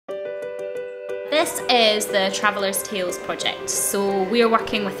This is the Traveller's Tales project. So we are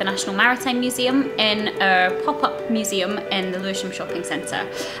working with the National Maritime Museum in our pop-up museum in the Lewisham Shopping Centre,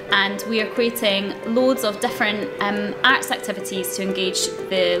 and we are creating loads of different arts activities to engage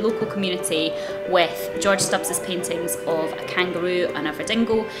the local community with George Stubbs' paintings of a kangaroo and of a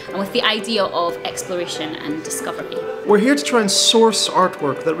dingo, and with the idea of exploration and discovery. We're here to try and source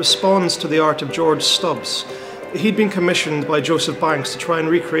artwork that responds to the art of George Stubbs. He'd been commissioned by Joseph Banks to try and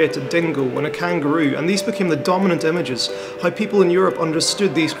recreate a dingo and a kangaroo, and these became the dominant images, how people in Europe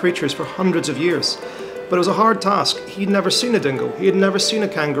understood these creatures for hundreds of years. But it was a hard task. He'd never seen a dingo, he had never seen a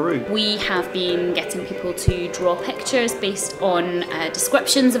kangaroo. We have been getting people to draw pictures based on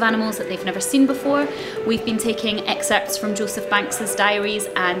descriptions of animals that they've never seen before. We've been taking excerpts from Joseph Banks's diaries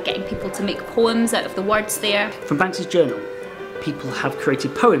and getting people to make poems out of the words there. From Banks's journal, people have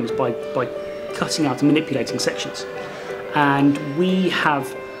created poems by cutting out and manipulating sections. And we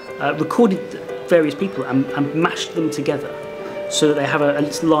have recorded various people and mashed them together so that they have a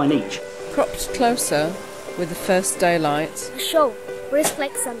little line each. Cropped closer with the first daylight. Show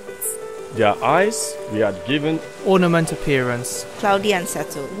reflections. Their eyes were given ornament appearance, cloudy and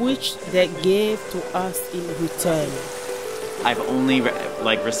settled, which they gave to us in return. I've only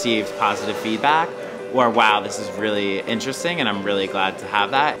received positive feedback, or wow, this is really interesting, and I'm really glad to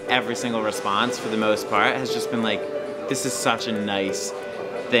have that. Every single response, for the most part, has just been like, this is such a nice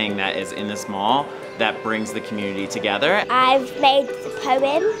thing that is in this mall that brings the community together. I've made a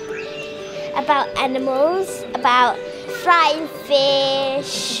poem about animals, about flying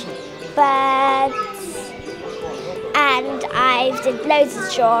fish, birds, and I've did loads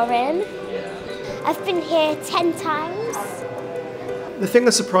of drawing. I've been here 10 times. The thing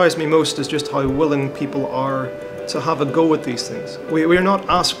that surprised me most is just how willing people are to have a go at these things. We're not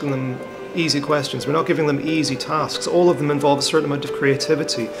asking them easy questions, we're not giving them easy tasks. All of them involve a certain amount of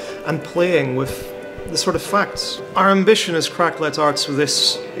creativity and playing with the sort of facts. Our ambition as Cracklet Arts with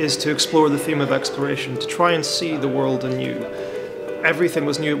this is to explore the theme of exploration, to try and see the world anew. Everything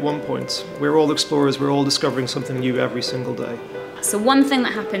was new at one point. We're all explorers, we're all discovering something new every single day. So one thing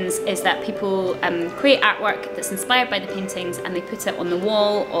that happens is that people create artwork that's inspired by the paintings and they put it on the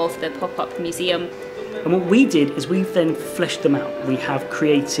wall of the pop-up museum. And what we did is we've then fleshed them out. We have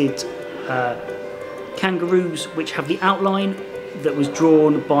created kangaroos which have the outline that was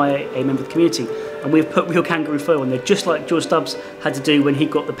drawn by a member of the community, and we've put real kangaroo fur on there, just like George Stubbs had to do when he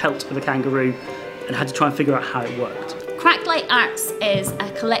got the pelt of a kangaroo and had to try and figure out how it worked. Cracklight Arts is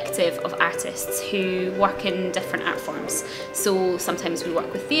a collective of artists who work in different art forms. So sometimes we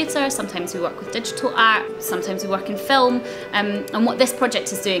work with theatre, sometimes we work with digital art, sometimes we work in film. And what this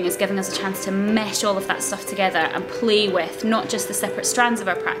project is doing is giving us a chance to mesh all of that stuff together and play with not just the separate strands of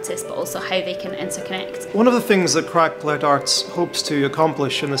our practice, but also how they can interconnect. One of the things that Cracklet Arts hopes to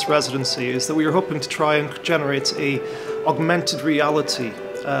accomplish in this residency is that we are hoping to try and generate a augmented reality,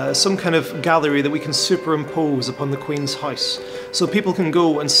 some kind of gallery that we can superimpose upon the Queen's house. So people can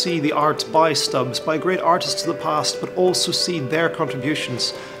go and see the art by Stubbs, by great artists of the past, but also see their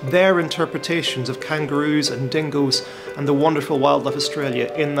contributions, their interpretations of kangaroos and dingoes and the wonderful wildlife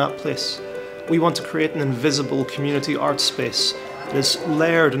Australia in that place. We want to create an invisible community art space that is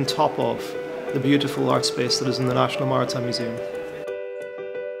layered on top of the beautiful art space that is in the National Maritime Museum.